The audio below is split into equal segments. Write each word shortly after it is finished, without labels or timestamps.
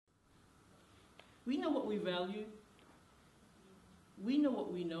We know what we value. We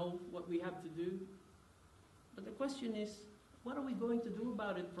know, what we have to do. But the question is, what are we going to do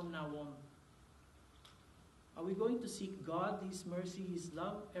about it from now on? Are we going to seek God, His mercy, His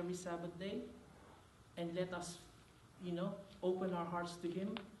love every Sabbath day? And let us, open our hearts to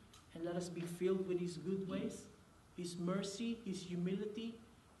Him and let us be filled with His good ways, His mercy, His humility,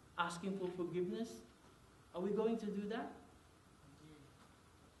 asking for forgiveness? Are we going to do that?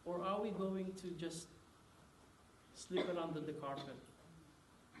 Or are we going to just slip it under the carpet?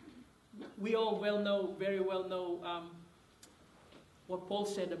 We all very well know what Paul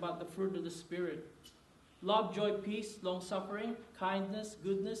said about the fruit of the Spirit. Love, joy, peace, long-suffering, kindness,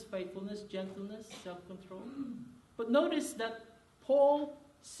 goodness, faithfulness, gentleness, self-control. But notice that Paul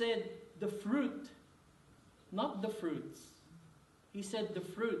said the fruit, not the fruits. He said the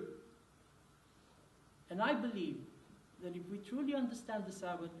fruit. And I believe that if we truly understand the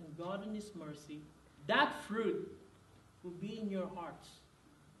Sabbath and God and His mercy, that fruit will be in your hearts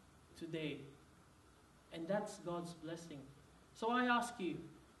today. And that's God's blessing. So I ask you,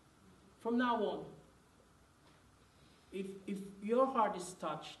 from now on, if your heart is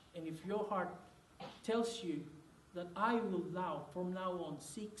touched and if your heart tells you that I will now, from now on,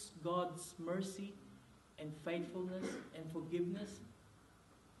 seek God's mercy and faithfulness and forgiveness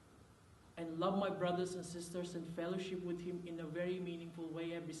and love my brothers and sisters and fellowship with Him in a very meaningful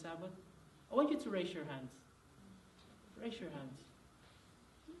way every Sabbath, I want you to raise your hands. Raise your hands.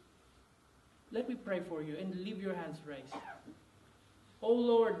 Let me pray for you and leave your hands raised. Oh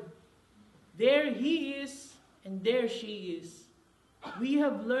Lord, there He is and there she is. We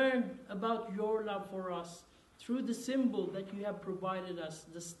have learned about your love for us through the symbol that you have provided us,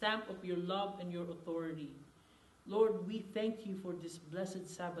 the stamp of your love and your authority. Lord, we thank you for this blessed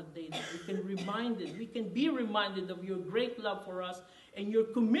Sabbath day that we can be reminded of your great love for us and your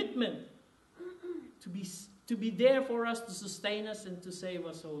commitment to be there for us, to sustain us and to save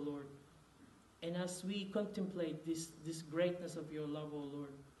us, O Lord. And as we contemplate this greatness of your love, O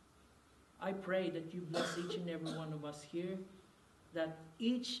Lord, I pray that you bless each and every one of us here, that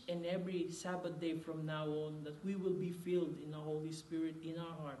each and every Sabbath day from now on, that we will be filled in the Holy Spirit in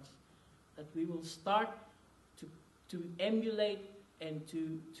our hearts, that we will start to emulate and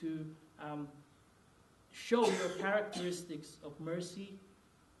to show your characteristics of mercy,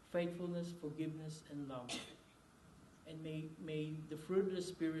 faithfulness, forgiveness, and love. And may the fruit of the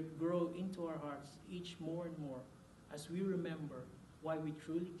Spirit grow into our hearts each more and more as we remember why we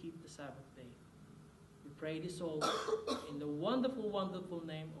truly keep the Sabbath day. We pray this all in the wonderful, wonderful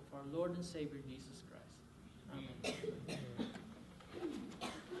name of our Lord and Savior, Jesus Christ.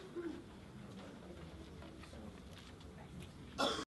 Amen.